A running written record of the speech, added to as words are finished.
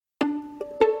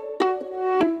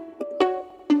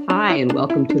Hi, and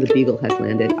welcome to The Beagle Has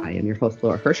Landed. I am your host,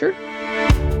 Laura Hersher.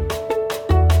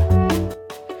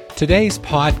 Today's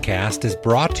podcast is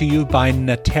brought to you by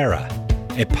Natera,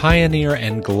 a pioneer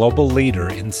and global leader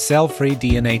in cell-free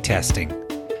DNA testing.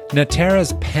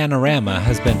 Natera's Panorama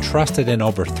has been trusted in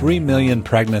over 3 million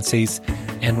pregnancies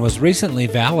and was recently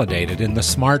validated in the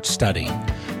SMART study,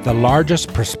 the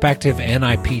largest prospective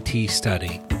NIPT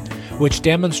study, which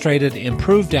demonstrated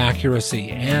improved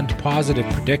accuracy and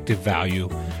positive predictive value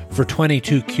for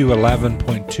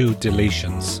 22q11.2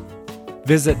 deletions.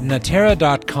 Visit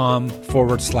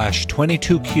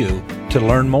natera.com/22q to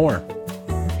learn more.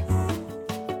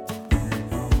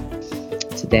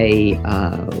 Today,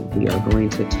 we are going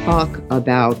to talk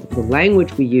about the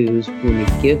language we use when we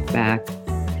give back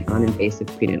non-invasive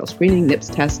prenatal screening,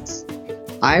 NIPT tests.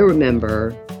 I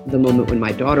remember the moment when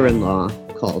my daughter-in-law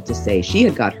called to say she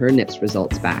had got her NIPT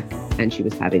results back and she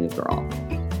was having a girl.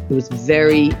 It was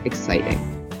very exciting.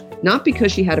 Not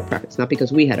because she had a preference, not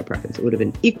because we had a preference. It would have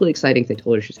been equally exciting if they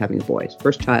told her she was having a boy,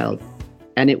 first child.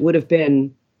 And it would have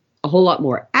been a whole lot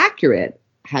more accurate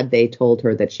had they told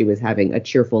her that she was having a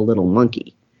cheerful little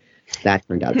monkey. That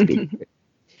turned out to be true.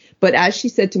 But as she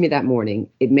said to me that morning,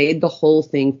 it made the whole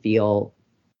thing feel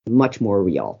much more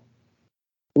real.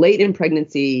 Late in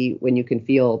pregnancy, when you can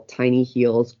feel tiny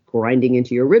heels grinding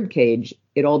into your rib cage,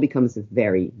 it all becomes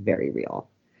very, very real.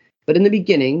 But in the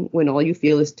beginning, when all you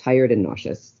feel is tired and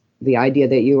nauseous, the idea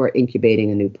that you are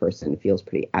incubating a new person feels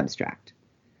pretty abstract.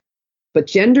 But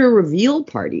gender reveal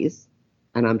parties,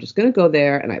 and I'm just going to go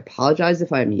there, and I apologize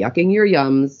if I'm yucking your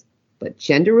yums, but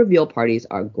gender reveal parties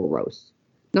are gross.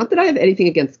 Not that I have anything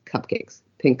against cupcakes,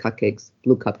 pink cupcakes,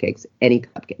 blue cupcakes, any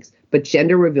cupcakes, but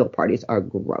gender reveal parties are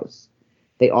gross.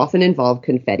 They often involve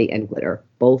confetti and glitter,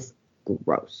 both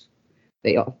gross.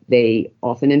 They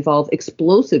often involve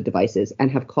explosive devices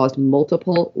and have caused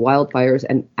multiple wildfires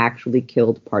and actually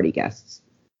killed party guests.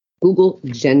 Google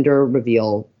gender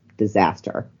reveal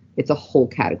disaster. It's a whole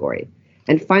category.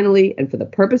 And finally, and for the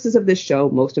purposes of this show,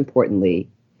 most importantly,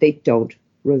 they don't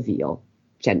reveal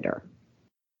gender.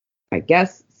 I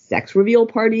guess sex reveal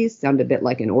parties sound a bit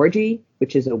like an orgy,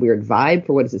 which is a weird vibe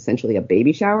for what is essentially a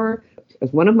baby shower.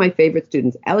 As one of my favorite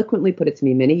students eloquently put it to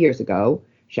me many years ago,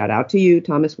 shout out to you,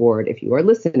 Thomas Ward, if you are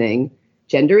listening,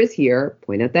 gender is here,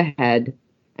 point at the head,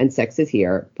 and sex is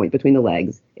here, point between the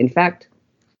legs. In fact,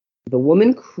 the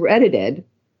woman credited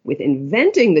with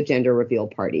inventing the gender reveal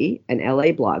party, an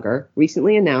LA blogger,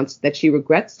 recently announced that she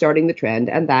regrets starting the trend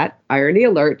and that, irony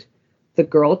alert, the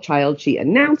girl child she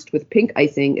announced with pink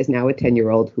icing is now a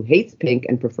 10-year-old who hates pink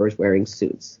and prefers wearing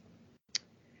suits.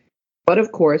 But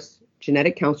of course,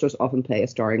 genetic counselors often play a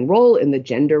starring role in the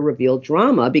gender reveal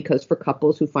drama because for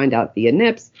couples who find out via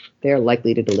NIPS, they are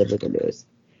likely to deliver the news.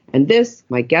 And this,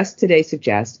 my guest today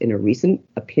suggests in a recent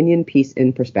opinion piece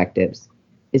in Perspectives,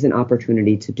 is an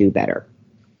opportunity to do better.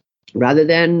 Rather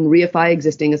than reify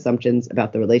existing assumptions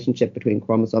about the relationship between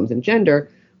chromosomes and gender,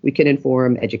 we can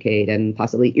inform, educate, and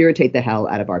possibly irritate the hell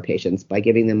out of our patients by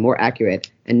giving them more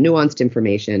accurate and nuanced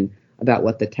information about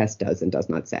what the test does and does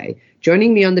not say.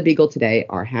 Joining me on the Beagle today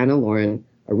are Hannah Llorin,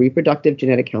 a reproductive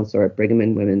genetic counselor at Brigham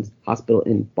and Women's Hospital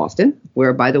in Boston,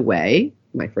 where, by the way,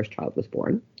 my first child was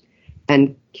born,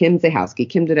 and Kim Zayhowski.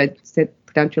 Kim, did I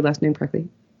pronounce your last name correctly?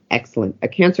 Excellent. A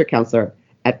cancer counselor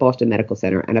at Boston Medical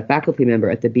Center and a faculty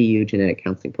member at the BU Genetic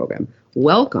Counseling Program.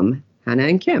 Welcome, Hannah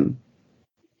and Kim.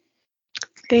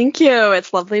 Thank you.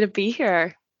 It's lovely to be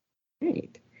here.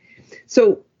 Great.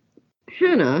 So,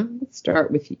 Hannah, let's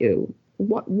start with you.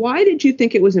 Why did you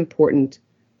think it was important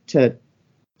to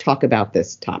talk about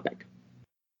this topic?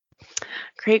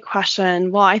 Great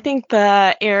question. Well, I think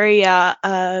the area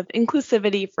of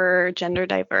inclusivity for gender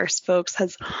diverse folks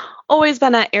has always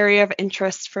been an area of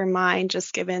interest for mine,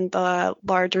 just given the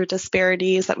larger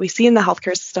disparities that we see in the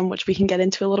healthcare system, which we can get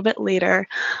into a little bit later.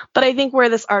 But I think where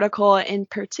this article in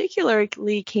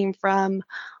particularly came from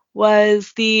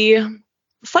was the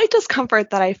slight discomfort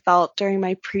that I felt during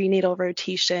my prenatal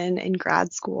rotation in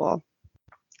grad school.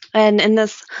 And in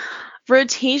this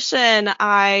rotation,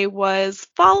 I was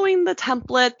following the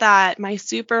template that my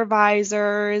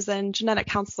supervisors and genetic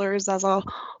counselors as a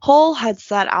whole had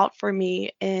set out for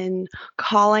me in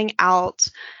calling out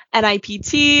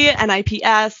NIPT,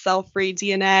 NIPS, cell-free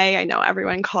DNA. I know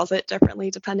everyone calls it differently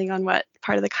depending on what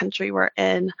part of the country we're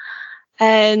in.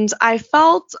 And I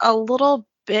felt a little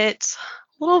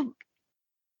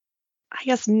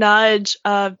nudge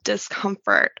of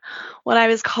discomfort when I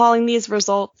was calling these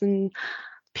results, and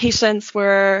patients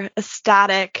were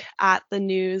ecstatic at the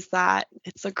news that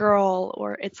it's a girl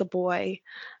or it's a boy.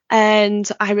 And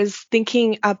I was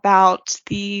thinking about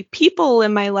the people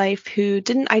in my life who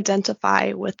didn't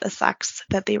identify with the sex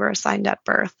that they were assigned at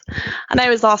birth. And I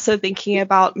was also thinking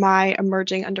about my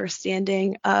emerging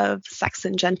understanding of sex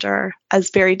and gender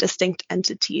as very distinct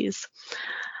entities.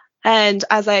 And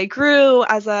as I grew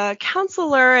as a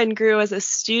counselor and grew as a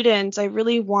student, I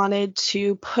really wanted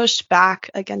to push back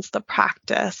against the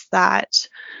practice that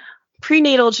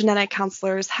prenatal genetic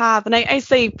counselors have. And I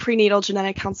say prenatal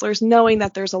genetic counselors knowing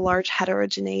that there's a large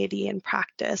heterogeneity in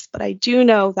practice, but I do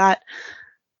know that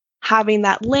having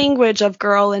that language of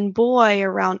girl and boy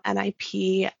around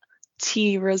NIPT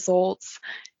results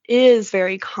is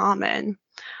very common.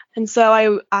 And so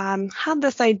I had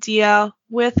this idea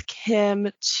with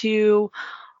Kim to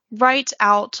write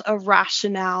out a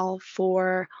rationale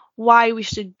for why we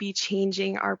should be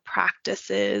changing our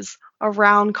practices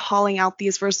around calling out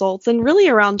these results and really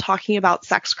around talking about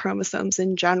sex chromosomes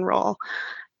in general,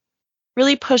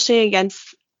 really pushing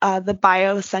against the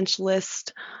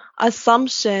bioessentialist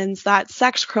assumptions that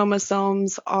sex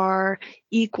chromosomes are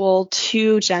equal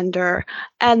to gender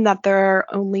and that there are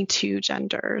only two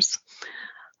genders.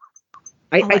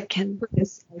 I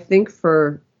think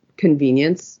for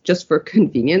convenience, just for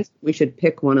convenience, we should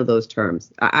pick one of those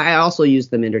terms. I also use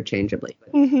them interchangeably.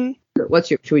 Mm-hmm.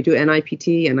 Should we do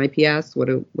NIPT, NIPS? What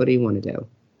do you want to do?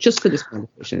 Just for this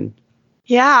conversation.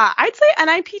 Yeah, I'd say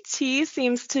NIPT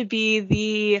seems to be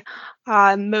the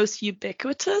most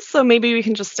ubiquitous, so maybe we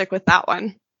can just stick with that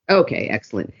one. Okay,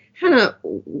 excellent. Hannah,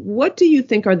 what do you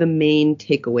think are the main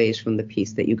takeaways from the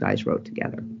piece that you guys wrote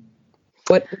together?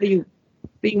 What do you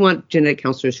want genetic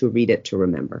counselors who read it to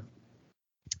remember?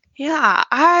 Yeah,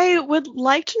 I would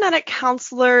like genetic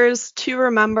counselors to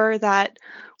remember that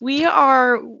we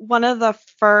are one of the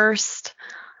first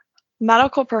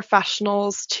medical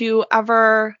professionals to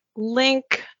ever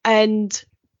link and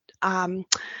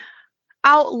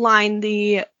outline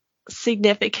the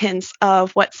significance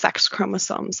of what sex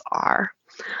chromosomes are.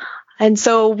 And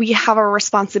so we have a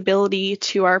responsibility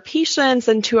to our patients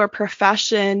and to our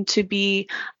profession to be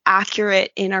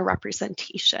accurate in our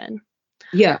representation.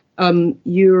 Yeah,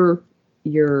 you're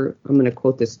I'm going to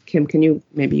quote this. Kim,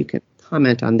 you can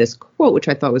comment on this quote, which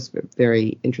I thought was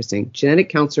very interesting. Genetic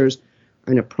counselors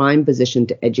are in a prime position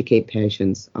to educate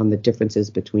patients on the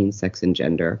differences between sex and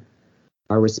gender.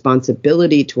 Our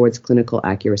responsibility towards clinical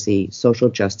accuracy, social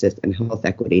justice, and health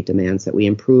equity demands that we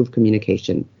improve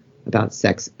communication about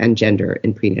sex and gender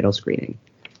in prenatal screening.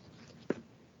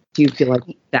 Do you feel like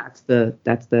that's the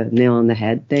nail on the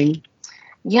head thing?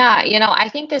 Yeah, I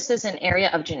think this is an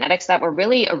area of genetics that we're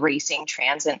really erasing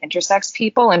trans and intersex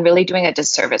people and really doing a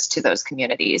disservice to those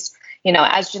communities.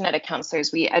 As genetic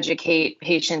counselors, we educate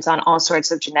patients on all sorts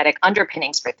of genetic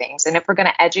underpinnings for things. And if we're going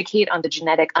to educate on the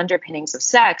genetic underpinnings of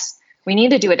sex, we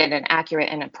need to do it in an accurate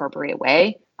and appropriate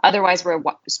way. Otherwise, we're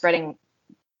spreading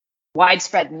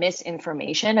widespread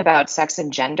misinformation about sex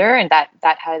and gender, and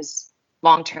that has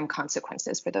long-term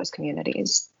consequences for those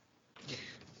communities.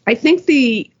 I think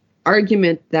the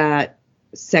argument that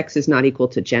sex is not equal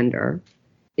to gender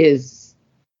is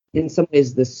in some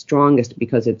ways the strongest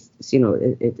because it's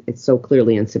so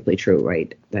clearly and simply true,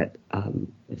 right? That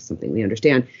it's something we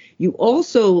understand. You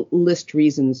also list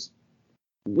reasons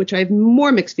which I have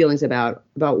more mixed feelings about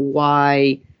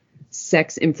why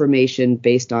sex information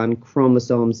based on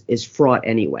chromosomes is fraught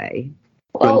anyway.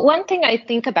 Well, one thing I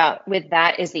think about with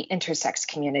that is the intersex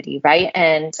community, right?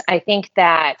 And I think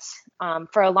that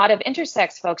for a lot of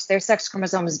intersex folks, their sex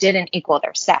chromosomes didn't equal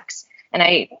their sex. And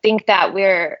I think that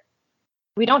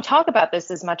we don't talk about this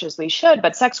as much as we should,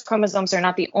 but sex chromosomes are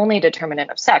not the only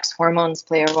determinant of sex. Hormones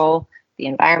play a role, the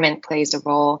environment plays a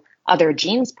role, other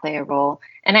genes play a role.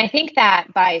 And I think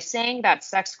that by saying that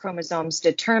sex chromosomes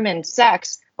determine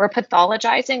sex, we're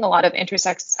pathologizing a lot of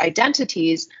intersex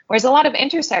identities, whereas a lot of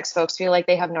intersex folks feel like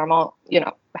they have normal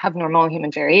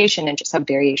human variation and just have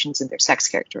variations in their sex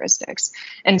characteristics.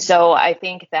 And so I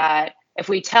think that if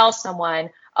we tell someone,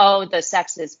 oh, the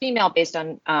sex is female based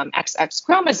on XX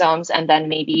chromosomes, and then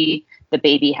maybe the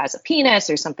baby has a penis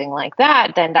or something like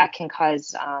that, then that can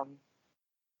cause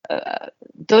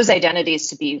those identities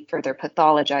to be further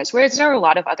pathologized, whereas there are a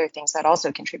lot of other things that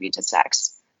also contribute to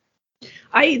sex.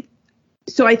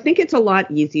 So I think it's a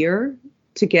lot easier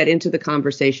to get into the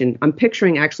conversation. I'm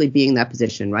picturing actually being in that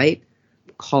position, right?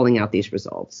 Calling out these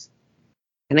results.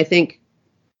 And I think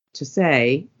to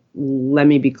say, let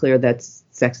me be clear that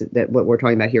what we're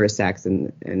talking about here is sex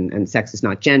and sex is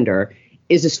not gender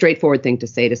is a straightforward thing to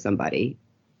say to somebody.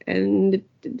 And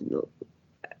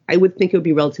I would think it would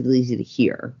be relatively easy to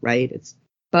hear, right?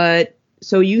 But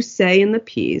so you say in the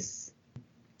piece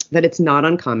that it's not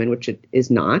uncommon, which it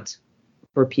is not,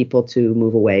 for people to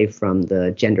move away from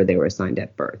the gender they were assigned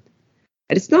at birth.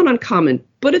 And it's not uncommon,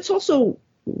 but it's also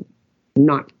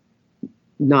not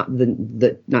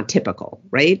typical,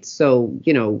 right? So,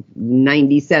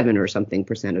 97 or something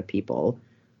 % of people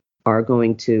are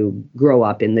going to grow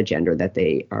up in the gender that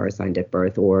they are assigned at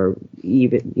birth, or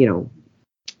even,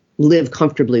 live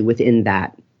comfortably within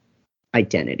that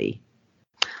identity.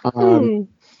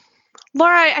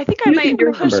 Laura, I think I might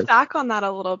push numbers. back on that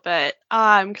a little bit,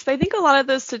 because I think a lot of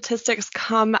those statistics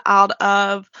come out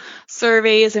of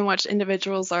surveys in which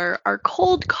individuals are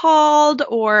cold called,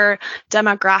 or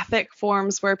demographic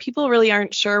forms where people really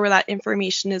aren't sure where that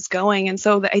information is going. And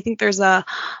so I think there's a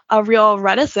real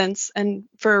reticence, and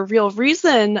for a real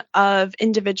reason, of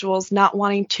individuals not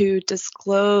wanting to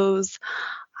disclose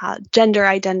gender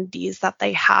identities that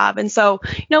they have. And so,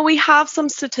 we have some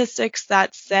statistics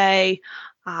that say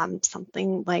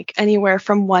something like anywhere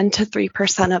from 1% to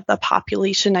 3% of the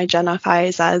population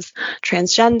identifies as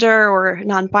transgender or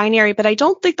non-binary, but I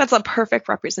don't think that's a perfect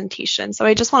representation. So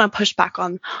I just want to push back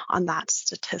on that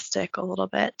statistic a little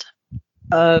bit.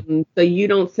 So you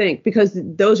don't think, because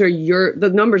those are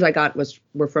the numbers I got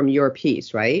were from your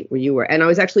piece, right? And I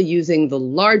was actually using the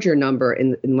larger number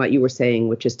in what you were saying,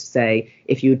 which is to say,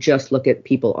 if you just look at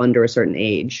people under a certain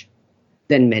age,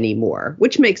 then many more,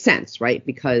 which makes sense, right?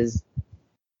 Because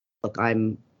look,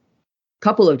 I'm a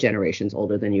couple of generations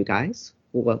older than you guys.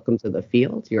 Welcome to the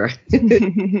field. You're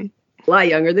a lot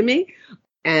younger than me.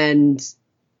 And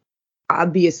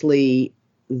obviously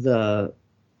there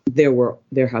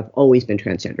have always been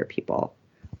transgender people.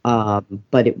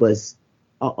 But it was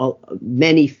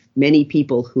many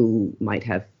people who might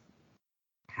have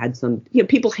had some,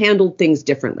 people handled things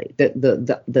differently.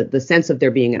 The sense of there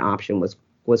being an option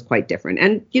was quite different.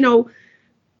 And,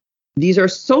 these are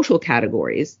social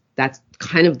categories. That's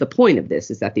kind of the point of this,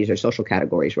 is that these are social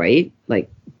categories, right? Like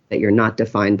that you're not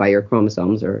defined by your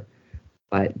chromosomes, or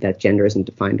that gender isn't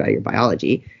defined by your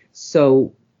biology.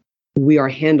 So we are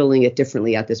handling it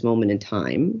differently at this moment in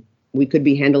time. We could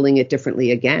be handling it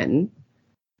differently again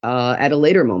at a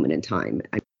later moment in time.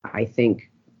 I think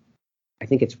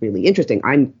it's really interesting.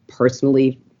 I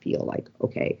personally feel like,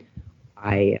 okay,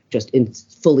 I just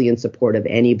fully in support of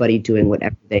anybody doing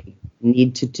whatever they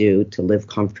need to do to live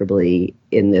comfortably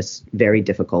in this very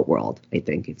difficult world. I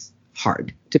think it's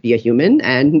hard to be a human,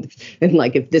 and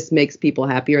like, if this makes people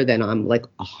happier, then I'm like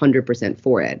 100%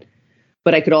 for it.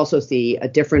 But I could also see a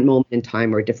different moment in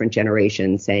time or a different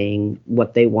generation saying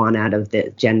what they want out of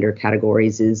the gender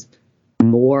categories is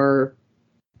more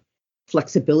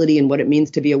flexibility in what it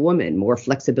means to be a woman, more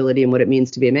flexibility in what it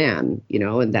means to be a man,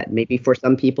 and that maybe for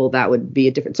some people that would be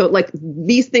a different. So like,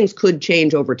 these things could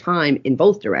change over time in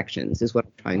both directions, is what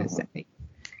I'm trying to say.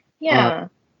 Yeah.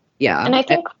 Yeah. And I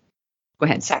think, go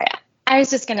ahead. Sorry. I was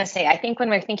just going to say, I think when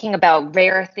we're thinking about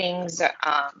rare things,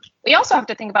 we also have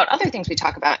to think about other things we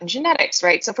talk about in genetics,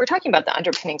 right? So if we're talking about the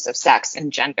underpinnings of sex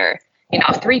and gender,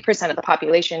 if 3% of the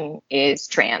population is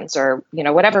trans, or,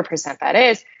 whatever percent that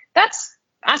is, that's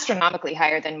astronomically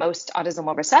higher than most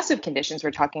autosomal recessive conditions we're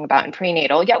talking about in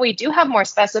prenatal. Yet we do have more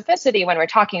specificity when we're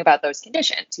talking about those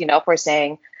conditions. If we're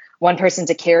saying one person's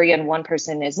a carrier and one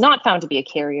person is not found to be a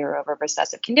carrier of a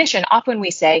recessive condition, often we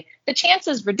say the chance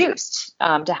is reduced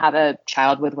to have a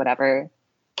child with whatever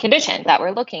condition that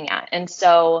we're looking at. And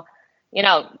so,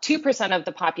 2% of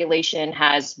the population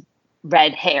has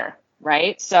red hair,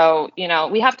 right? So,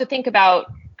 we have to think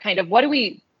about kind of, what do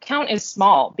we count as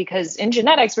small? Because in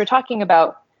genetics, we're talking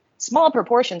about small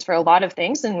proportions for a lot of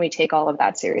things, and we take all of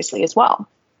that seriously as well.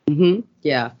 Mm-hmm.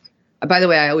 Yeah. By the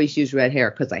way, I always use red hair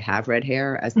because I have red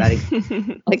hair as that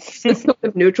like this sort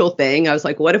of neutral thing. I was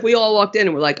like, what if we all walked in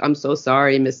and we're like, I'm so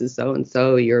sorry, Mrs.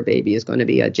 So-and-so, your baby is going to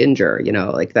be a ginger,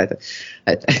 like that.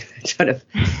 I try to,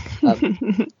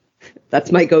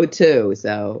 that's my go-to.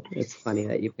 So it's funny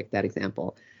that you picked that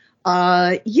example.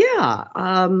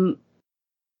 I'm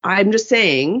just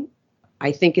saying,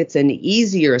 I think it's an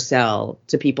easier sell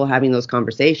to people having those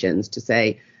conversations to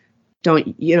say,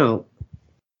 don't,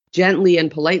 gently and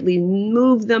politely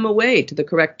move them away to the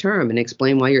correct term and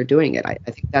explain why you're doing it. I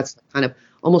think that's kind of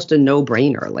almost a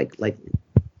no-brainer, like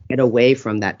get away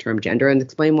from that term gender and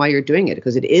explain why you're doing it,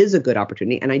 because it is a good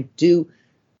opportunity. And I do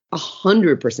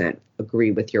 100%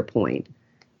 agree with your point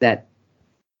that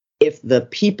if the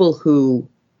people who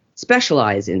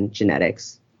specialize in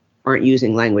genetics aren't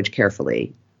using language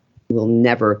carefully, we'll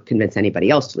never convince anybody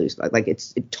else to lose. Like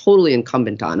it's totally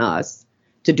incumbent on us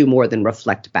to do more than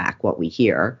reflect back what we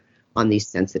hear on these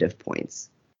sensitive points.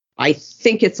 I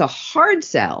think it's a hard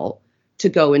sell to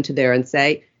go into there and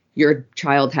say, your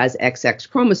child has XX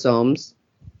chromosomes,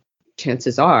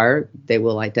 chances are they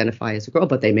will identify as a girl,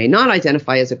 but they may not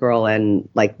identify as a girl. And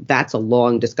like, that's a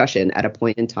long discussion at a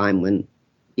point in time when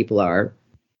people are,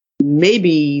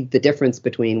 maybe the difference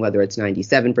between whether it's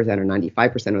 97% or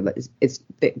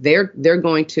 95% they're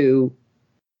going to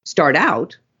start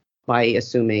out by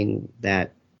assuming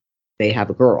that they have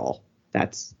a girl.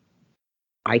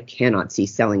 I cannot see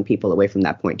selling people away from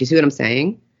that point. Do you see what I'm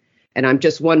saying? And I'm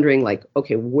just wondering, like,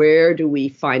 okay, where do we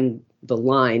find the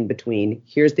line between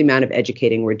here's the amount of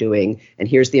educating we're doing and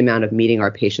here's the amount of meeting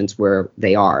our patients where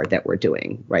they are that we're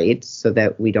doing, right? So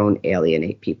that we don't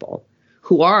alienate people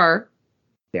who are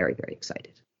very, very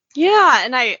excited. Yeah,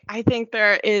 and I think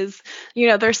there is,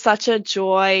 there's such a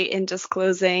joy in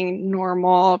disclosing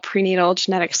normal prenatal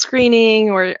genetic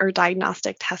screening or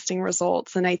diagnostic testing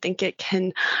results. And I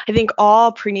think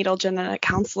all prenatal genetic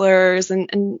counselors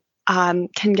and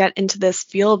can get into this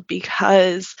field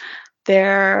because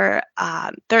there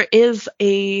is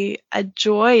a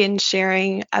joy in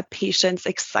sharing a patient's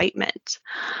excitement.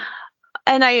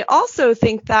 And I also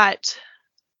think that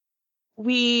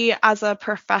we as a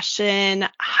profession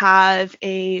have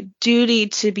a duty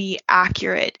to be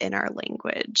accurate in our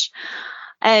language.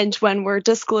 And when we're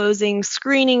disclosing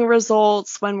screening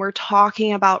results, when we're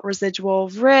talking about residual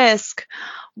risk,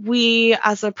 we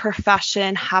as a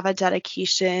profession have a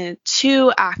dedication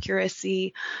to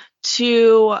accuracy,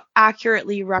 to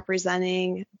accurately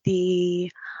representing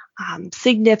the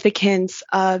significance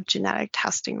of genetic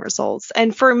testing results.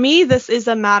 And for me, this is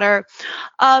a matter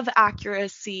of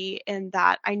accuracy in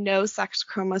that I know sex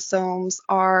chromosomes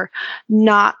are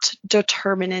not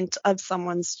determinant of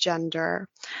someone's gender.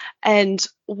 And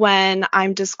when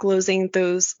I'm disclosing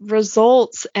those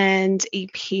results and a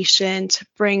patient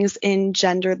brings in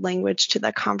gendered language to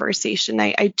the conversation,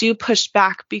 I do push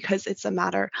back because it's a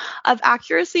matter of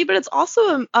accuracy, but it's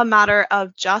also a matter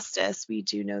of justice. We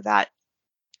do know that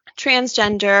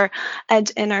transgender and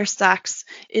intersex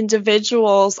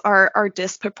individuals are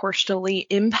disproportionately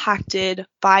impacted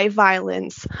by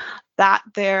violence, that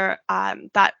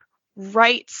that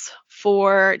rights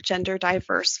for gender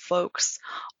diverse folks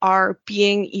are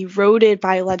being eroded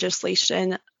by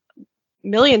legislation.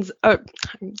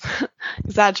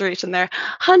 Exaggeration there,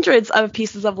 hundreds of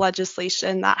pieces of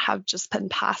legislation that have just been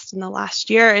passed in the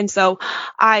last year. And so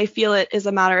I feel it is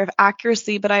a matter of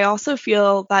accuracy, but I also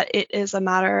feel that it is a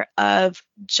matter of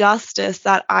justice,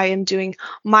 that I am doing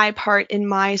my part in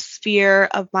my sphere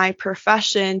of my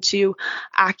profession to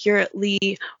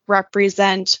accurately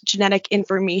represent genetic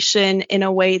information in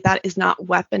a way that is not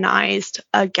weaponized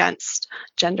against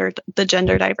the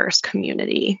gender diverse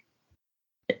community.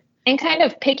 And kind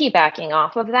of piggybacking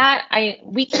off of that,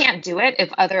 we can't do it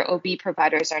if other OB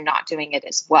providers are not doing it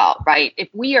as well, right? If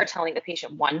we are telling the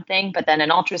patient one thing, but then an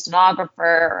ultrasonographer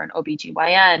or an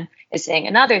OBGYN is saying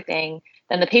another thing,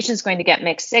 then the patient's going to get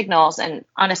mixed signals. And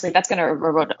honestly, that's going to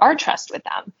erode our trust with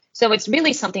them. So it's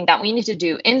really something that we need to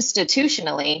do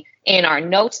institutionally in our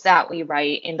notes that we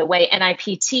write, in the way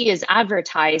NIPT is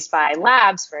advertised by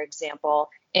labs, for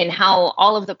example, in how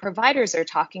all of the providers are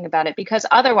talking about it, because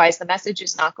otherwise the message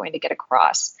is not going to get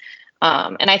across.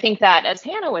 And I think that, as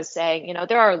Hannah was saying,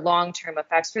 there are long-term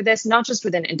effects for this, not just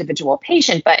with an individual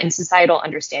patient, but in societal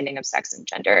understanding of sex and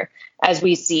gender, as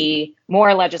we see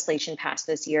more legislation passed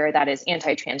this year that is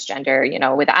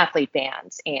anti-transgender, with athlete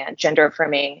bans and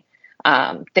gender-affirming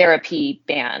therapy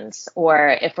bans, or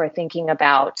if we're thinking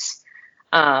about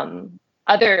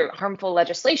other harmful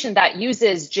legislation that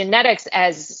uses genetics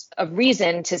as a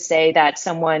reason to say that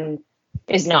someone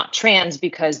is not trans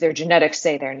because their genetics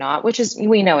say they're not,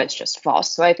 we know it's just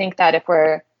false. So I think that if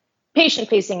we're patient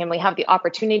facing and we have the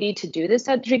opportunity to do this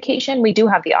education, we do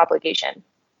have the obligation.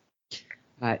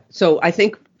 So I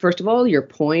think, first of all, your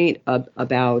point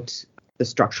about the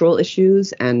structural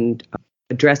issues and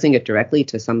addressing it directly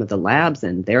to some of the labs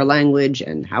and their language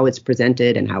and how it's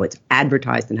presented and how it's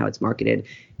advertised and how it's marketed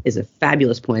is a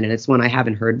fabulous point, and it's one I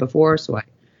haven't heard before. So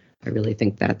I really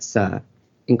think that's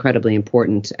incredibly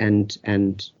important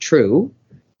and true.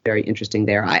 Very interesting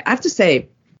there. I have to say,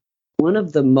 one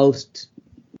of the most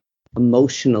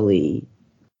emotionally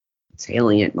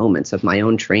salient moments of my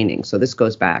own training, so this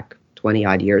goes back 20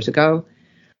 odd years ago,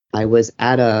 I was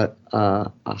at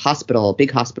a hospital, big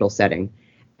hospital setting,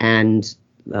 and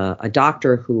a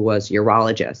doctor who was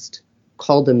urologist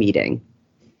called a meeting.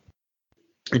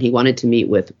 And he wanted to meet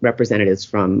with representatives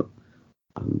from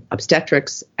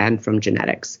obstetrics and from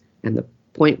genetics. And the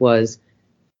point was,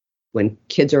 when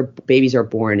babies are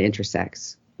born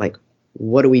intersex, like,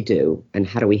 what do we do and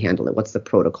how do we handle it? What's the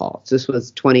protocol? So this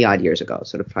was 20 odd years ago,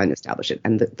 sort of trying to establish it.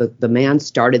 And the man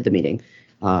started the meeting.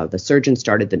 The surgeon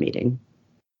started the meeting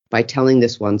by telling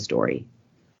this one story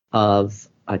of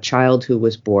a child who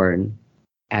was born,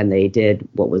 and they did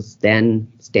what was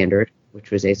then standard,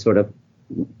 which was a sort of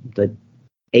the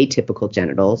atypical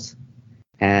genitals.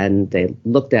 And they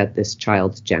looked at this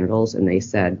child's genitals and they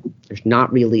said, there's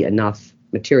not really enough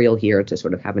material here to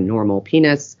sort of have a normal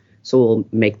penis, so we'll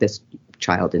make this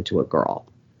child into a girl.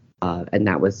 And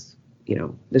that was,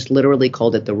 this literally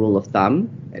called it the rule of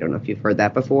thumb. I don't know if you've heard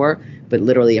that before, but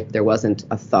literally if there wasn't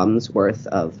a thumb's worth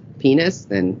of penis,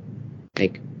 then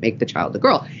make the child a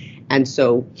girl. And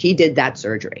so he did that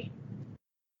surgery.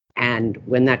 And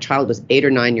when that child was 8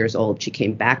 or 9 years old, she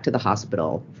came back to the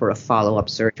hospital for a follow-up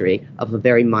surgery of a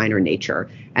very minor nature.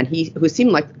 And who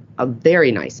seemed like a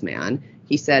very nice man,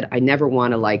 he said, I never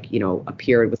want to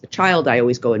appear with a child. I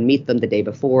always go and meet them the day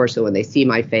before. So when they see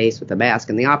my face with a mask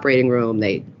in the operating room,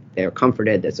 they're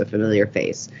comforted. It's a familiar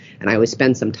face. And I always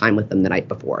spend some time with them the night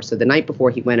before. So the night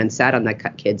before, he went and sat on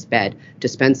that kid's bed to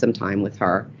spend some time with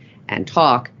her and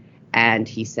talk. And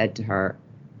he said to her,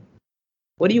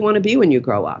 what do you want to be when you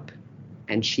grow up?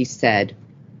 And she said,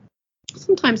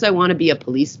 sometimes I want to be a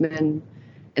policeman,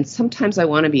 and sometimes I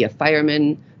want to be a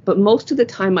fireman, but most of the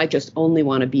time I just only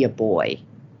want to be a boy.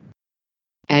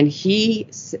 And he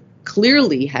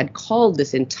clearly had called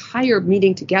this entire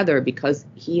meeting together because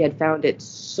he had found it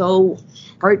so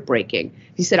heartbreaking.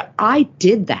 He said, I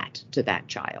did that to that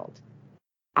child.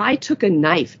 I took a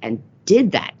knife and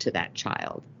did that to that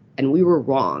child, and we were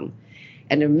wrong.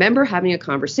 And I remember having a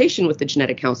conversation with the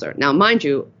genetic counselor. Now, mind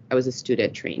you, I was a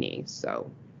student trainee, so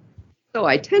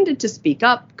I tended to speak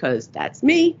up because that's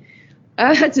me.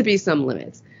 Had to be some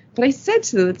limits. But I said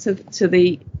to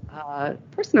the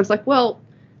person, I was like, well,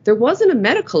 there wasn't a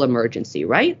medical emergency,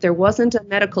 right? There wasn't a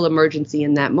medical emergency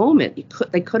in that moment.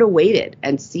 They could have waited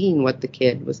and seen what the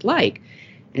kid was like.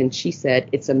 And she said,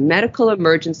 it's a medical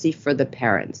emergency for the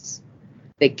parents.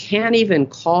 They can't even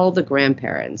call the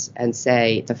grandparents and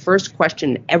say, the first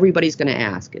question everybody's going to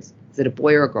ask is it a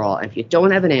boy or a girl? And if you don't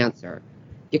have an answer,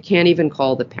 you can't even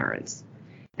call the parents.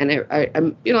 And I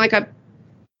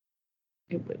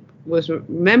was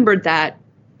remembered that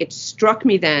it struck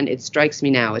me then, it strikes me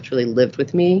now. It's really lived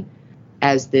with me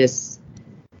as this.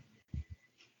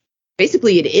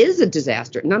 Basically, it is a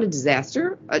disaster, not a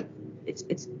disaster.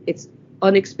 It's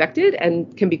unexpected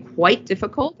and can be quite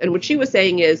difficult. And what she was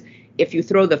saying is, if you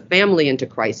throw the family into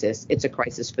crisis, it's a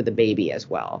crisis for the baby as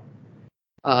well,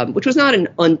 which was not an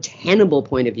untenable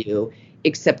point of view,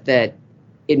 except that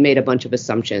it made a bunch of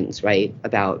assumptions, right,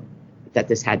 about that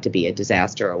this had to be a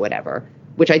disaster or whatever,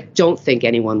 which I don't think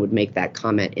anyone would make that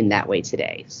comment in that way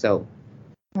today. So,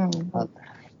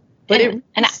 but it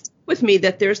with me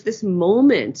that there's this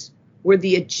moment where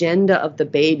the agenda of the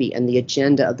baby and the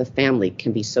agenda of the family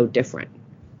can be so different.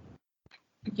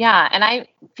 Yeah, and I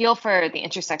feel for the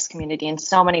intersex community in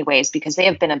so many ways because they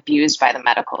have been abused by the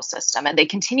medical system, and they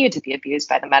continue to be abused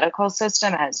by the medical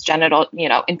system as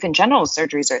infant genital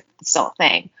surgeries are still a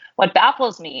thing. What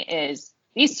baffles me is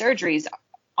these surgeries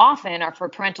often are for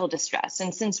parental distress.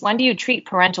 And since when do you treat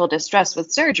parental distress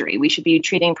with surgery? We should be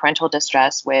treating parental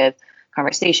distress with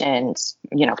conversations,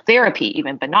 therapy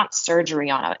even, but not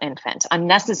surgery on an infant,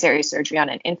 unnecessary surgery on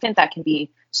an infant that can be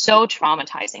so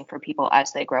traumatizing for people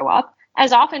as they grow up.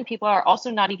 As often people are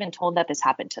also not even told that this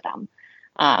happened to them.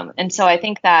 And so I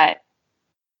think that,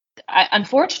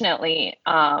 unfortunately,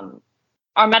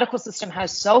 our medical system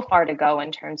has so far to go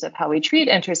in terms of how we treat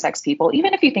intersex people.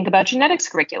 Even if you think about genetics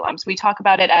curriculums, we talk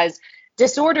about it as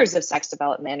disorders of sex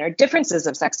development or differences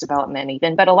of sex development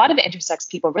even, but a lot of intersex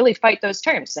people really fight those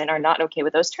terms and are not okay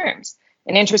with those terms.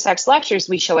 In intersex lectures,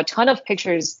 we show a ton of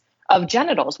pictures of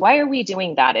genitals. Why are we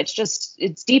doing that? It's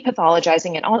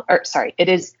depathologizing it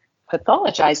is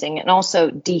pathologizing and also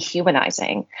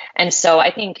dehumanizing. And so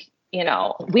I think,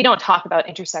 we don't talk about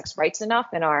intersex rights enough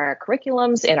in our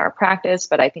curriculums, in our practice,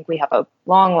 but I think we have a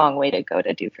long, long way to go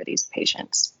to do for these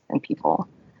patients and people.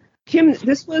 Kim, I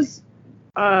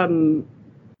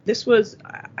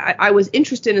was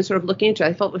interested in sort of looking into it.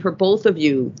 I felt for both of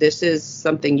you, this is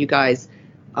something you guys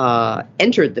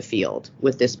entered the field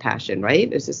with this passion,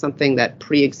 right? Is this something that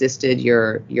pre-existed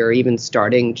your even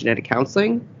starting genetic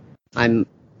counseling? I'm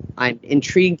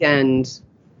intrigued, and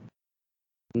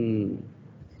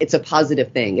it's a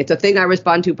positive thing. It's a thing I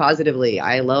respond to positively.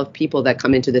 I love people that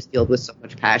come into this field with so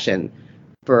much passion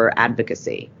for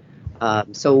advocacy.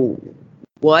 So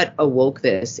what awoke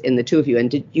this in the two of you?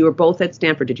 And you were both at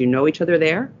Stanford. Did you know each other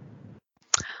there?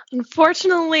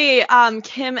 Unfortunately,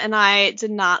 Kim and I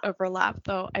did not overlap,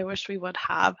 though I wish we would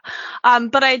have.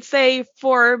 But I'd say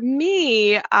for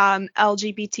me,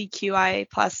 LGBTQIA+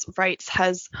 rights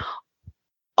has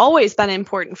always been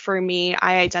important for me.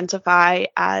 I identify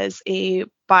as a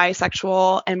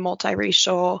bisexual and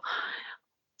multiracial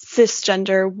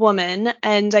cisgender woman.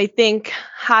 And I think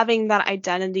having that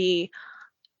identity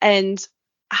and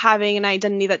having an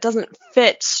identity that doesn't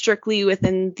fit strictly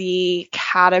within the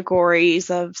categories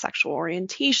of sexual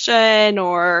orientation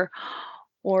or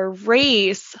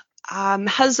race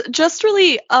has just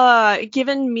really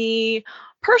given me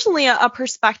personally a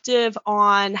perspective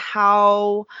on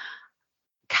how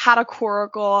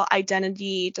categorical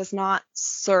identity does not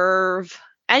serve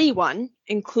anyone,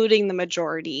 including the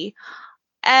majority,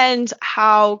 and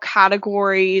how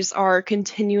categories are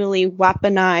continually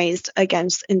weaponized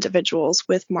against individuals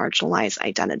with marginalized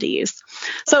identities.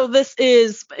 So this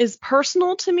is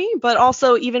personal to me, but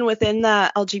also even within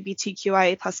the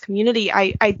LGBTQIA plus community,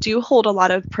 I do hold a lot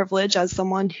of privilege as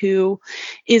someone who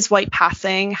is white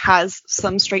passing, has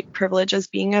some straight privilege as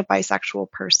being a bisexual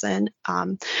person.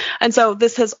 And so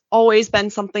this has always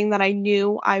been something that I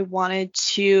knew I wanted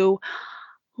to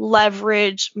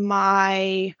leverage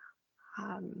my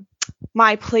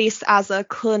place as a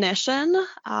clinician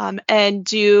and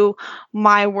do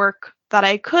my work that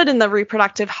I could in the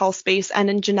reproductive health space and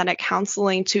in genetic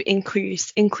counseling to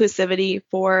increase inclusivity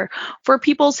for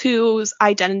peoples whose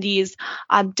identities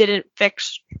didn't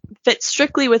fit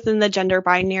strictly within the gender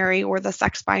binary or the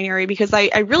sex binary, because I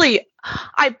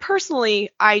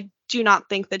personally do not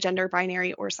think the gender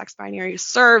binary or sex binary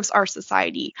serves our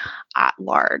society at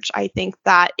large. I think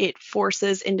that it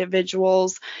forces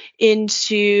individuals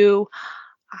into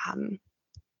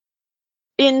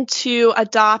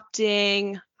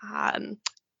adopting an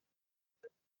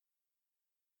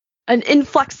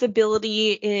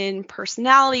inflexibility in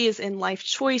personalities, in life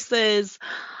choices.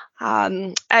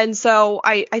 And so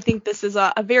I think this is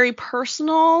a very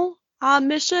personal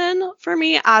mission for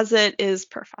me as it is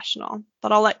professional.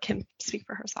 But I'll let Kim speak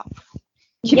for herself.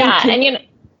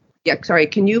 Sorry.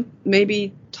 Can you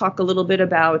maybe talk a little bit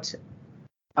about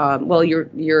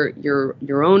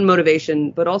your own motivation,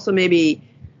 but also maybe,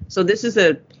 so this is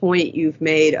a point you've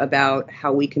made about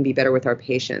how we can be better with our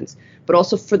patients, but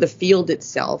also for the field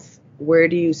itself, where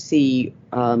do you see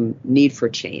need for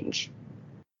change?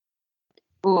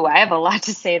 Ooh, I have a lot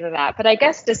to say to that, but I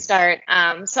guess to start,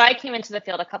 so I came into the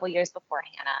field a couple years before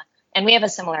Hannah, and we have a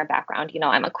similar background.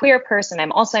 I'm a queer person.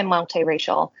 I'm also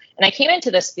multiracial, and I came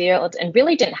into this field and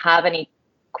really didn't have any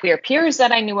queer peers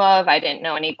that I knew of. I didn't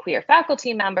know any queer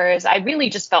faculty members. I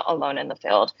really just felt alone in the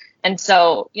field. And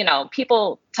so,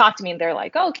 people talk to me and they're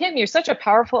like, "Oh, Kim, you're such a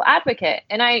powerful advocate."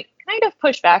 And I kind of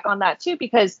push back on that too,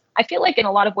 because I feel like in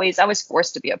a lot of ways I was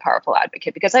forced to be a powerful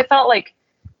advocate, because I felt like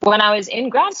when I was in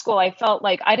grad school, I felt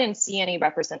like I didn't see any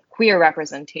queer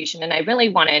representation. And I really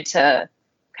wanted to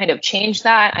kind of change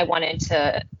that. I wanted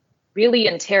to really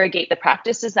interrogate the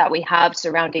practices that we have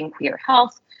surrounding queer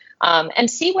health. And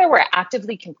see where we're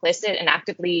actively complicit and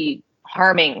actively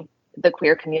harming the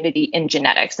queer community in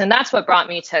genetics. And that's what brought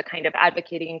me to kind of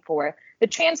advocating for the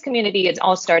trans community. It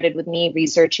all started with me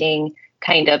researching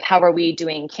kind of how are we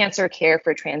doing cancer care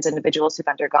for trans individuals who've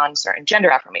undergone certain gender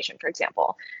affirmation, for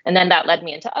example. And then that led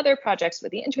me into other projects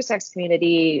with the intersex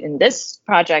community, in this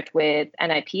project with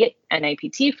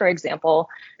NIPT, for example.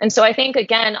 And so I think,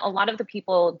 again, a lot of the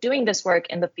people doing this work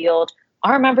in the field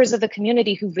are members of the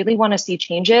community who really want to see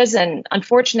changes. And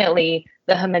unfortunately,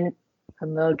 the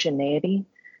homogeneity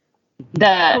of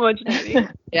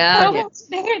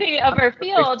our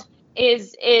field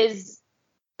is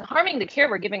harming the care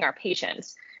we're giving our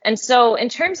patients. And so in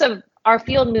terms of our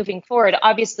field moving forward,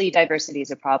 obviously diversity is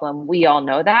a problem. We all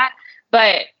know that.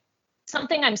 But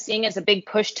something I'm seeing is a big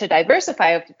push to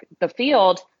diversify the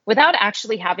field without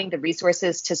actually having the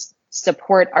resources to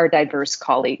support our diverse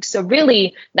colleagues. So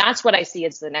really, that's what I see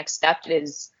as the next step,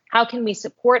 is how can we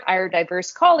support our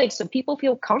diverse colleagues so people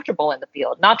feel comfortable in the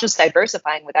field, not just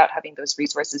diversifying without having those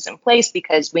resources in place,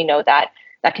 because we know that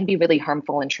that can be really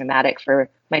harmful and traumatic for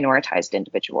minoritized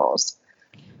individuals.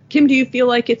 Kim, do you feel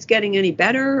like it's getting any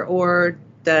better, or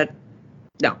that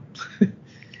no? Do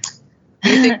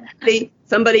you think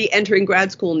somebody entering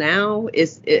grad school now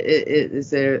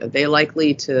are they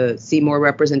likely to see more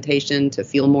representation, to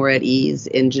feel more at ease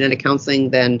in genetic counseling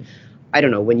than, I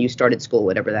don't know, when you started school,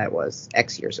 whatever that was,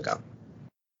 X years ago?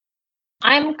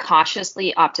 I'm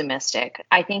cautiously optimistic.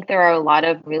 I think there are a lot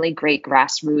of really great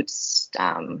grassroots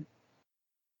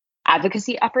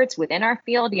advocacy efforts within our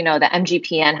field. The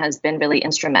MGPN has been really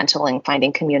instrumental in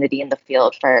finding community in the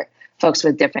field for folks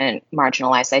with different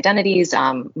marginalized identities,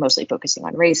 mostly focusing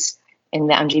on race. In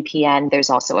the MGPN, there's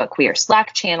also a queer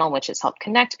Slack channel, which has helped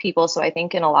connect people. So I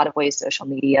think in a lot of ways, social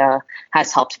media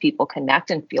has helped people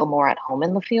connect and feel more at home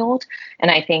in the field.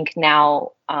 And I think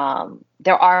now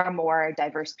there are more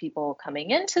diverse people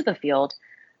coming into the field.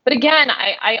 But again,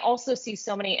 I also see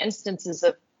so many instances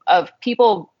of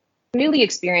people really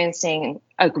experiencing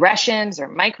aggressions or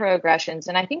microaggressions.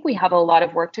 And I think we have a lot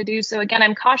of work to do. So again,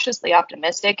 I'm cautiously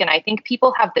optimistic. And I think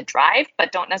people have the drive,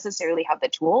 but don't necessarily have the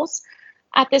tools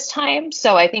at this time.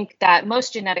 So I think that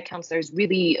most genetic counselors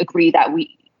really agree that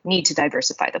we need to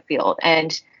diversify the field.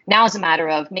 And now is a matter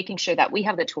of making sure that we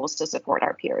have the tools to support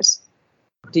our peers.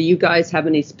 Do you guys have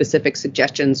any specific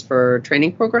suggestions for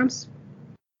training programs?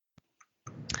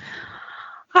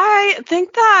 I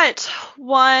think that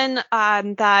one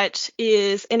that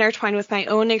is intertwined with my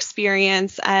own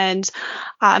experience and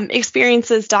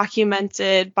experiences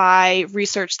documented by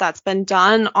research that's been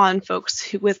done on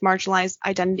folks with marginalized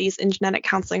identities in genetic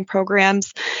counseling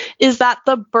programs is that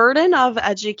the burden of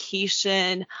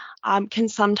education can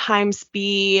sometimes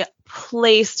be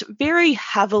placed very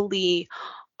heavily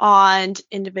on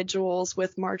individuals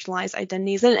with marginalized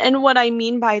identities. And what I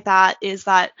mean by that is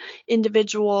that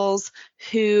individuals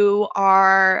who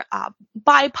are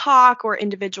BIPOC or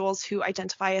individuals who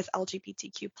identify as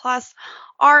LGBTQ+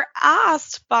 are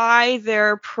asked by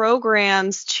their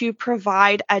programs to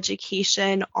provide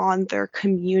education on their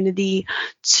community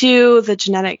to their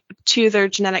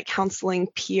genetic counseling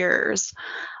peers.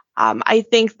 I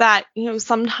think that,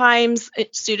 sometimes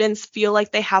students feel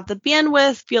like they have the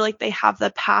bandwidth, feel like they have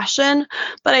the passion,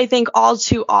 but I think all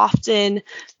too often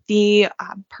the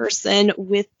person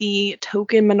with the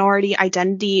token minority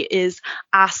identity is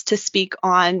asked to speak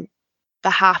on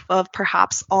behalf of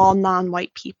perhaps all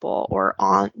non-white people or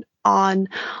on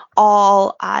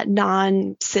all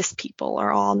non-cis people or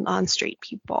all non-straight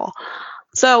people.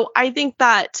 So I think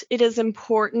that it is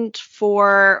important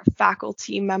for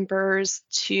faculty members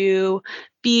to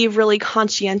be really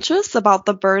conscientious about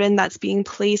the burden that's being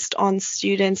placed on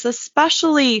students,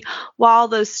 especially while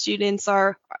those students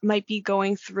might be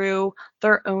going through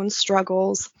their own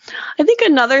struggles. I think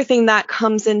another thing that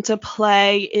comes into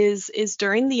play is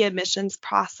during the admissions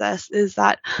process is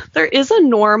that there is a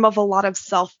norm of a lot of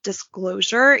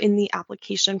self-disclosure in the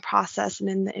application process and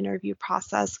in the interview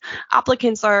process.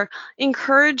 Applicants are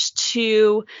encouraged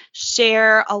to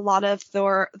share a lot of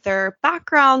their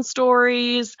background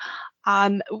stories,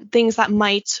 things that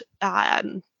might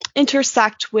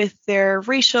intersect with their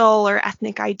racial or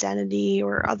ethnic identity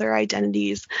or other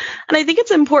identities. And I think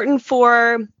it's important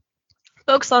for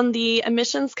folks on the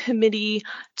admissions committee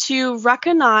to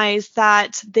recognize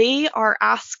that they are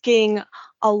asking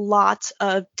a lot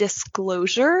of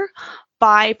disclosure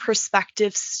by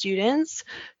prospective students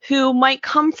who might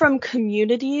come from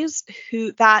communities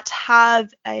that have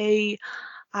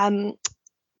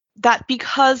that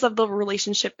because of the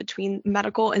relationship between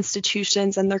medical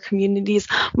institutions and their communities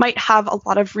might have a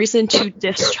lot of reason to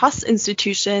distrust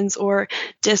institutions or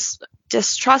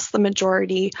distrust the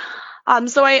majority.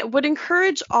 So I would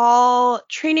encourage all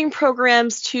training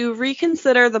programs to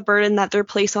reconsider the burden that they're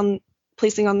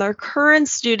placing on their current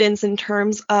students in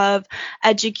terms of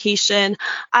education,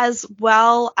 as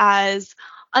well as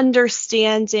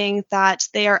understanding that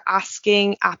they are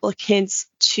asking applicants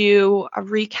to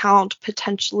recount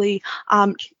potentially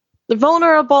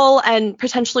vulnerable and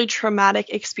potentially traumatic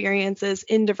experiences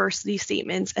in diversity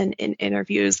statements and in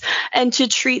interviews, and to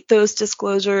treat those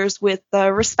disclosures with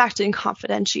the respect and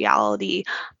confidentiality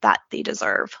that they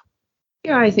deserve.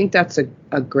 Yeah, I think that's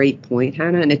a great point,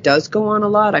 Hannah, and it does go on a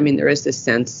lot. I mean, there is this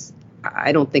sense,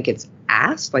 I don't think it's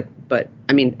asked, but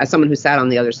I mean, as someone who sat on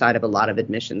the other side of a lot of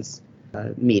admissions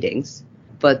meetings,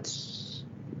 but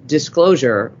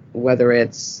disclosure, whether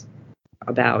it's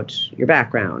about your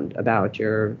background, about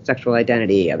your sexual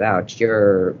identity, about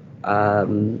your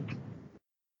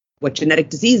what genetic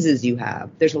diseases you have.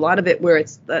 There's a lot of it where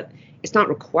it's not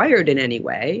required in any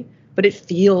way, but it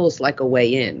feels like a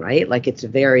way in, right? Like it's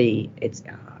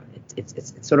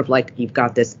sort of like you've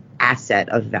got this asset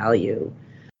of value,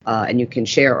 and you can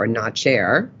share or not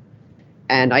share.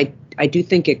 And I do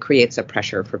think it creates a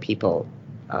pressure for people,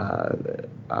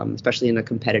 especially in a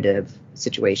competitive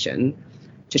situation,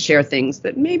 to share things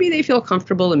that maybe they feel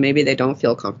comfortable and maybe they don't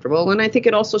feel comfortable. And I think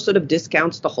it also sort of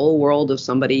discounts the whole world of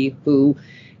somebody who,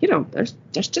 there's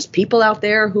just people out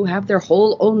there who have their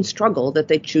whole own struggle that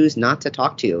they choose not to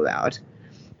talk to you about,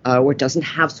 or it doesn't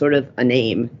have sort of a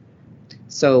name.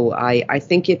 So I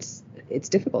think it's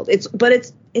difficult.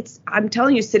 I'm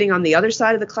telling you, sitting on the other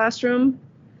side of the classroom,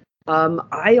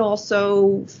 I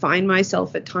also find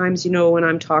myself at times, when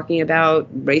I'm talking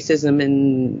about racism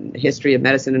and history of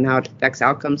medicine and how it affects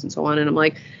outcomes and so on. And I'm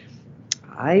like,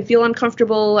 I feel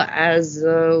uncomfortable as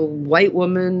a white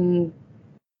woman,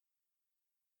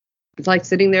 like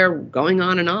sitting there going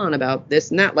on and on about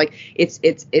this and that. Like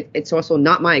it's also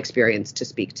not my experience to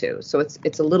speak to. So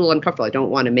it's a little uncomfortable. I don't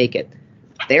want to make it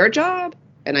their job.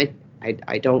 And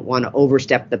I don't want to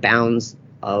overstep the bounds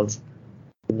of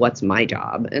what's my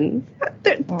job. And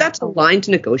that's a line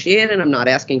to negotiate, and I'm not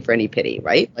asking for any pity,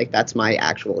 right? Like, that's my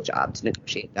actual job, to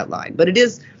negotiate that line. But it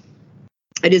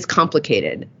is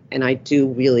complicated, and I do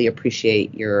really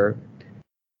appreciate your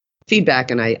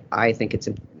feedback, and I think it's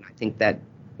important. I think that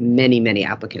many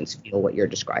applicants feel what you're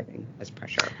describing as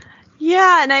pressure.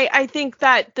 Yeah, and I think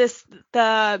that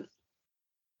the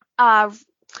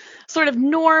sort of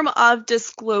norm of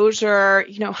disclosure,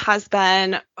 has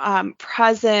been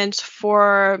present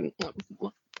for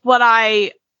what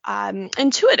I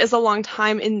intuit is a long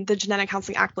time in the genetic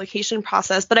counseling application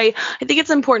process. But I think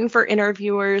it's important for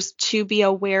interviewers to be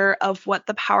aware of what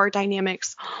the power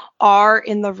dynamics are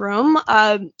in the room.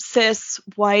 Cis,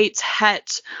 white,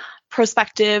 het,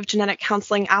 prospective genetic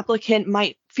counseling applicant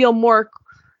might feel more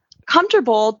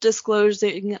comfortable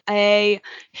disclosing a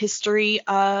history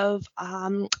of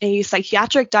a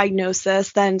psychiatric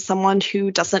diagnosis than someone who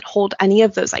doesn't hold any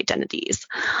of those identities.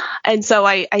 And so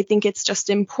I think it's just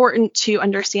important to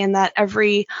understand that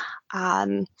every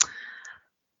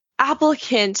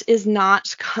applicant is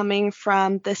not coming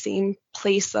from the same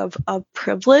place of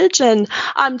privilege. And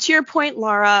to your point,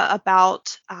 Laura,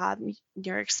 about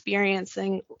your experience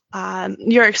in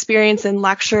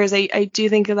lectures, I do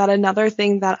think that another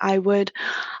thing that I would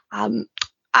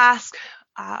ask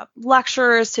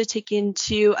lecturers to take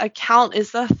into account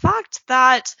is the fact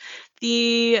that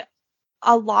a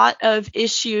lot of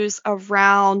issues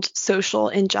around social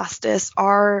injustice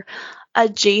are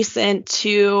adjacent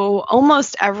to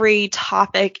almost every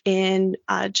topic in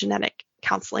genetic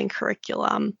counseling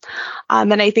curriculum.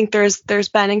 And I think there's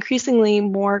been increasingly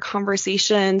more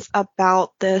conversations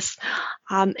about this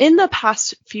in the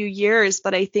past few years,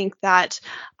 but I think that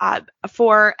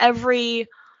for every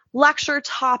lecture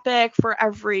topic, for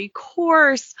every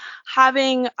course,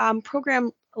 having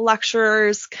program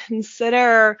lecturers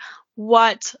consider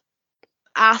what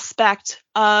aspect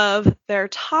of their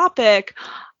topic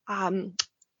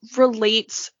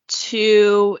relates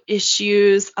to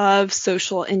issues of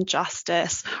social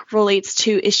injustice, relates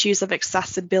to issues of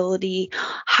accessibility,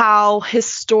 how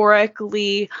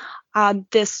historically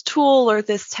this tool or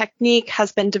this technique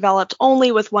has been developed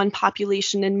only with one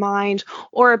population in mind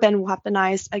or been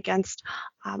weaponized against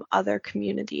other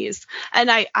communities. And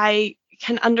I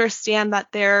can understand that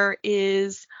there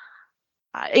is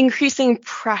increasing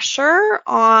pressure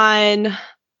on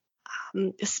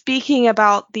speaking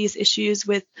about these issues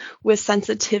with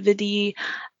sensitivity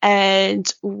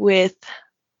and with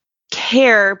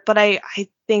care, but I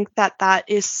think that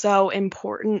is so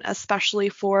important, especially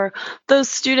for those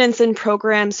students in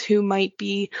programs who might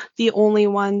be the only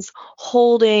ones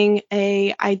holding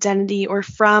a identity or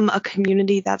from a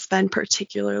community that's been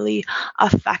particularly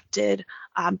affected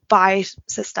by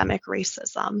systemic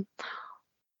racism.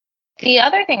 The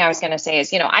other thing I was going to say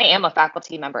is, I am a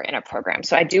faculty member in a program.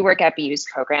 So I do work at BU's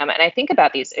program, and I think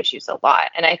about these issues a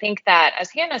lot. And I think that, as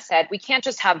Hannah said, we can't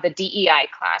just have the DEI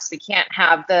class. We can't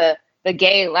have the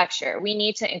gay lecture. We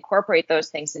need to incorporate those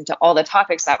things into all the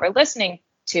topics that we're listening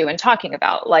to and talking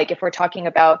about. Like if we're talking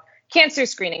about cancer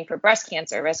screening for breast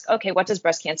cancer risk, okay, what does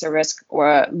breast cancer risk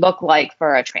look like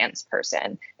for a trans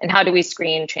person? And how do we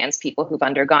screen trans people who've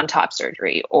undergone top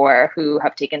surgery or who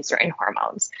have taken certain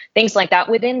hormones? Things like that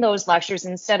within those lectures,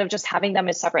 instead of just having them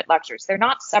as separate lectures. They're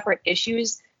not separate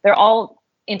issues. They're all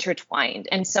intertwined.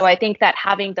 And so I think that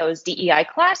having those DEI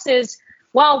classes,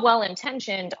 while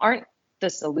well-intentioned, aren't the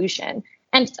solution.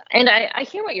 And I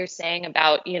hear what you're saying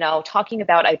about, talking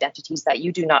about identities that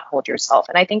you do not hold yourself.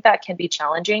 And I think that can be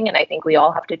challenging. And I think we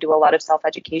all have to do a lot of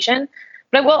self-education.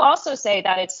 But I will also say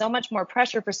that it's so much more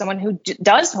pressure for someone who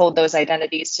does hold those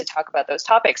identities to talk about those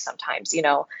topics sometimes.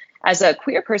 As a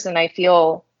queer person, I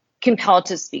feel compelled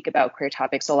to speak about queer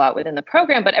topics a lot within the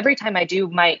program. But every time I do,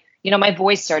 my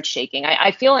voice starts shaking.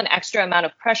 I feel an extra amount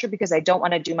of pressure because I don't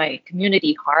want to do my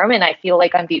community harm. And I feel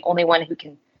like I'm the only one who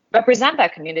can represent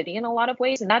that community in a lot of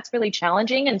ways. And that's really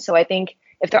challenging. And so I think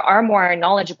if there are more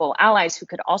knowledgeable allies who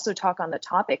could also talk on the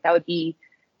topic, that would be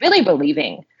really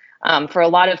relieving for a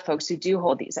lot of folks who do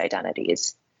hold these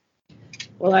identities.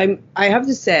 Well, I have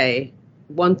to say,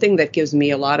 one thing that gives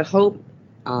me a lot of hope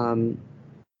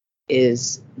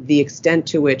is the extent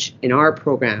to which in our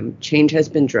program, change has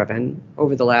been driven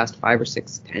over the last 5 or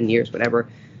 6, 10 years, whatever,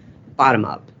 bottom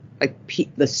up. Like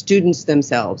the students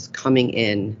themselves coming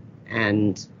in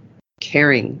and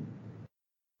caring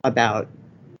about,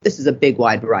 this is a big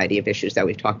wide variety of issues that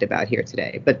we've talked about here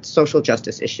today, but social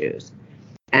justice issues,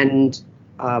 and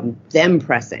them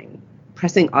pressing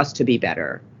us to be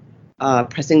better,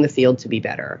 pressing the field to be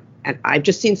better. And I've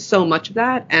just seen so much of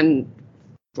that. And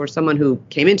for someone who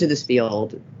came into this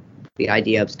field, the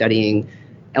idea of studying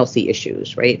LC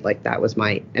issues, right? Like that was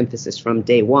my emphasis from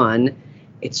day one.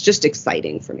 It's just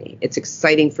exciting for me. It's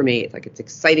exciting for me. Like it's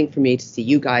exciting for me to see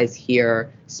you guys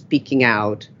here speaking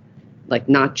out, like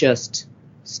not just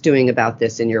stewing about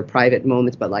this in your private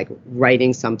moments, but like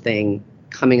writing something,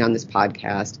 coming on this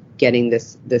podcast, getting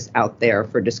this out there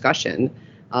for discussion,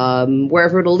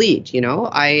 wherever it'll lead. You know,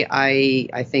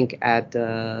 I think at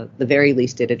the very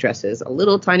least it addresses a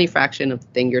little tiny fraction of the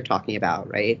thing you're talking about,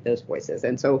 right? Those voices.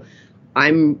 And so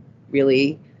I'm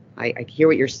really, I hear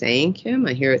what you're saying, Kim.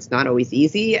 I hear it's not always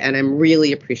easy, and I'm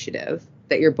really appreciative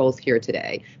that you're both here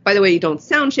today. By the way, you don't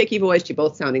sound shaky voiced. You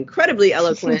both sound incredibly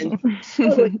eloquent,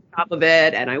 totally on top of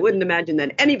it. And I wouldn't imagine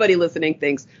that anybody listening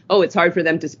thinks, oh, it's hard for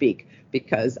them to speak,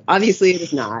 because obviously it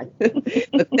is not.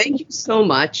 But thank you so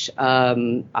much.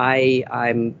 I'm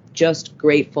just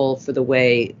grateful for the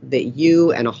way that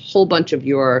you and a whole bunch of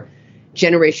your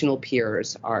generational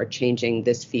peers are changing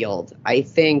this field. I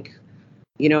think,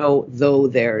 you know, though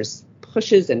there's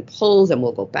pushes and pulls and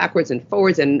we'll go backwards and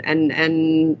forwards and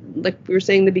like we were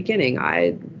saying in the beginning,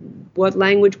 what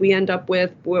language we end up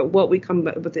with, what we come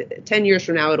with 10 years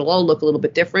from now, it'll all look a little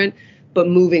bit different, but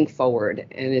moving forward.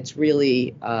 And it's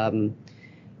really,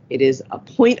 it is a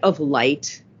point of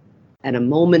light and a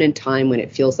moment in time when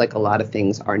it feels like a lot of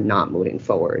things are not moving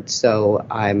forward. So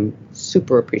I'm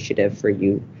super appreciative for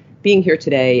you being here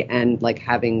today and like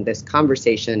having this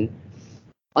conversation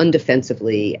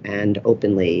undefensively and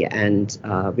openly and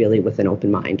really with an open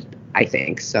mind, I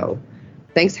think. So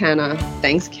thanks, Hannah.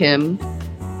 Thanks, Kim.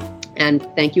 And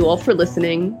thank you all for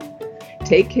listening.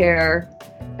 Take care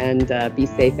and be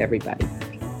safe, everybody.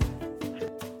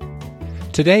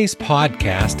 Today's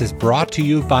podcast is brought to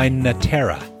you by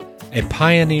Natera, a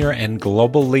pioneer and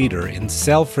global leader in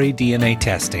cell-free DNA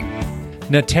testing.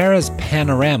 Natera's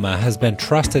Panorama has been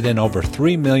trusted in over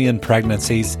 3 million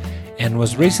pregnancies and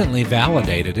was recently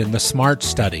validated in the SMART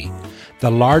study, the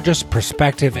largest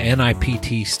prospective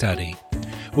NIPT study,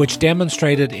 which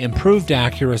demonstrated improved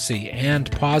accuracy and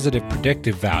positive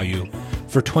predictive value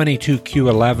for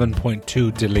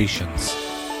 22q11.2 deletions.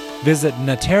 Visit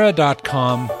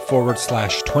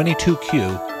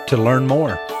natera.com/22q to learn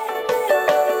more.